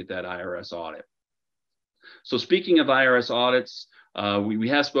not going to get that IRS audit. So speaking of IRS audits, we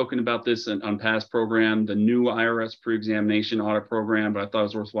have spoken about this on past program, the new IRS pre-examination audit program, but I thought it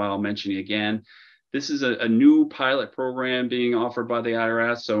was worthwhile mentioning again. This is a new pilot program being offered by the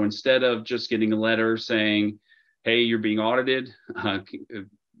IRS. So instead of just getting a letter saying, hey, you're being audited,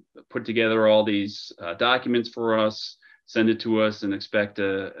 put together all these documents for us, send it to us, and expect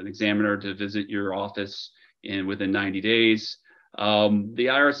an examiner to visit your office within 90 days. The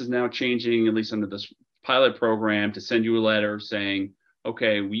IRS is now changing, at least under this pilot program, to send you a letter saying,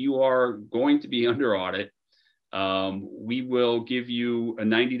 okay, you are going to be under audit. We will give you a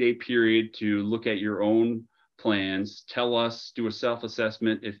 90-day period to look at your own plans, tell us, do a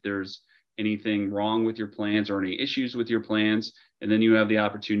self-assessment if there's anything wrong with your plans or any issues with your plans, and then you have the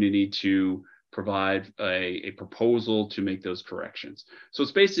opportunity to provide a proposal to make those corrections. So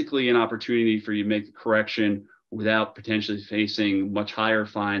it's basically an opportunity for you to make the correction without potentially facing much higher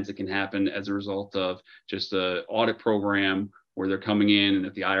fines that can happen as a result of just the audit program where they're coming in, and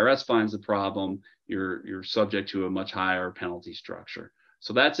if the IRS finds the problem, you're subject to a much higher penalty structure.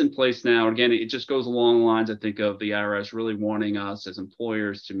 So that's in place now. Again, it just goes along the lines, I think, of the IRS really wanting us as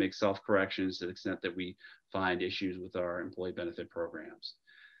employers to make self-corrections to the extent that we find issues with our employee benefit programs.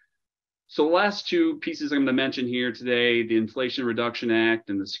 So the last two pieces I'm going to mention here today, the Inflation Reduction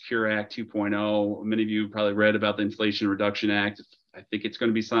Act and the Secure Act 2.0. Many of you probably read about the Inflation Reduction Act. I think it's going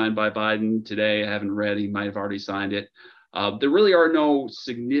to be signed by Biden today. I haven't read, he might have already signed it. There really are no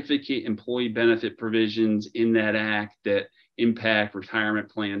significant employee benefit provisions in that act that impact retirement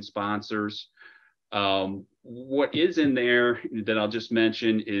plan sponsors. What is in there that I'll just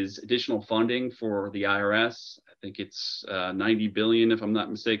mention is additional funding for the IRS. I think it's 90 billion, if I'm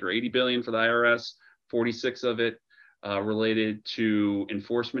not mistaken, or 80 billion for the IRS, 46 of it related to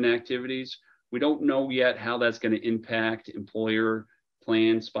enforcement activities. We don't know yet how that's going to impact employer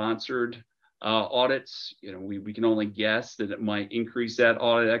plan sponsored audits. You know, we can only guess that it might increase that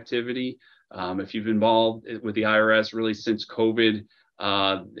audit activity. If you've been involved with the IRS really since COVID,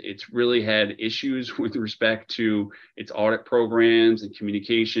 it's really had issues with respect to its audit programs and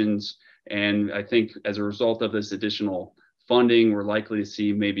communications. And I think as a result of this additional funding, we're likely to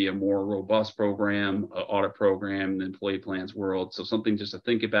see maybe a more robust program, audit program in the employee plans world. So something just to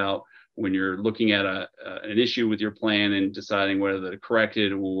think about when you're looking at an issue with your plan and deciding whether to correct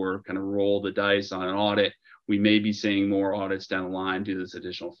it or kind of roll the dice on an audit. We may be seeing more audits down the line due to this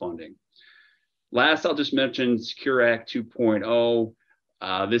additional funding. Last, I'll just mention Secure Act 2.0.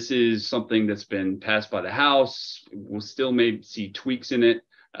 This is something that's been passed by the House. We'll still maybe see tweaks in it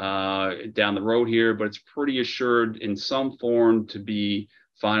down the road here, but it's pretty assured in some form to be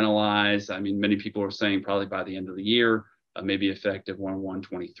finalized. I mean, many people are saying probably by the end of the year, maybe effective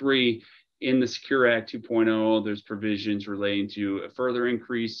 1/1/23. In the Secure Act 2.0, there's provisions relating to a further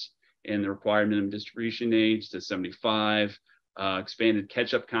increase in the required minimum distribution age to 75, expanded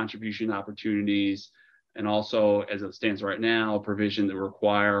catch-up contribution opportunities, and also, as it stands right now, a provision that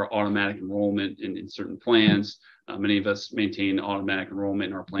require automatic enrollment in certain plans. Many of us maintain automatic enrollment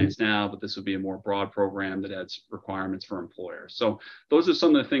in our plans now, but this would be a more broad program that adds requirements for employers. So those are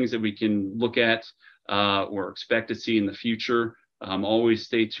some of the things that we can look at or expect to see in the future. Always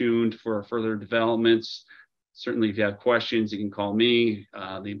stay tuned for further developments. Certainly, if you have questions, you can call me,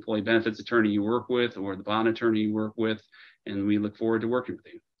 the employee benefits attorney you work with, or the bond attorney you work with, and we look forward to working with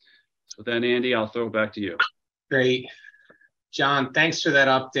you. So with that, Andy, I'll throw it back to you. Great. John, thanks for that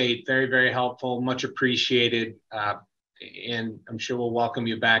update. Very, very helpful. Much appreciated. And I'm sure we'll welcome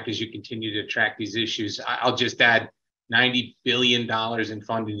you back as you continue to track these issues. I'll just add $90 billion in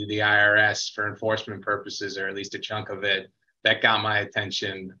funding to the IRS for enforcement purposes, or at least a chunk of it. That got my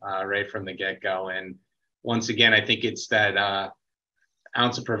attention right from the get-go. And once again, I think it's that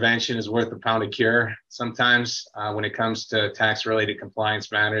ounce of prevention is worth a pound of cure sometimes when it comes to tax-related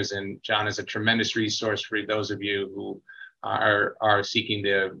compliance matters. And John is a tremendous resource for those of you who are seeking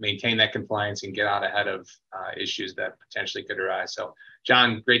to maintain that compliance and get out ahead of issues that potentially could arise. So,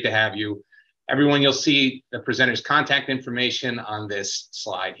 John, great to have you. Everyone, you'll see the presenter's contact information on this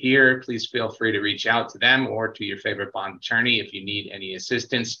slide here. Please feel free to reach out to them or to your favorite bond attorney if you need any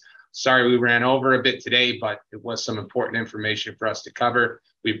assistance. Sorry we ran over a bit today, but it was some important information for us to cover.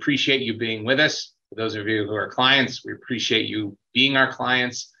 We appreciate you being with us. For those of you who are clients, we appreciate you being our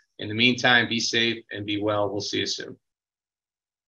clients. In the meantime, be safe and be well. We'll see you soon.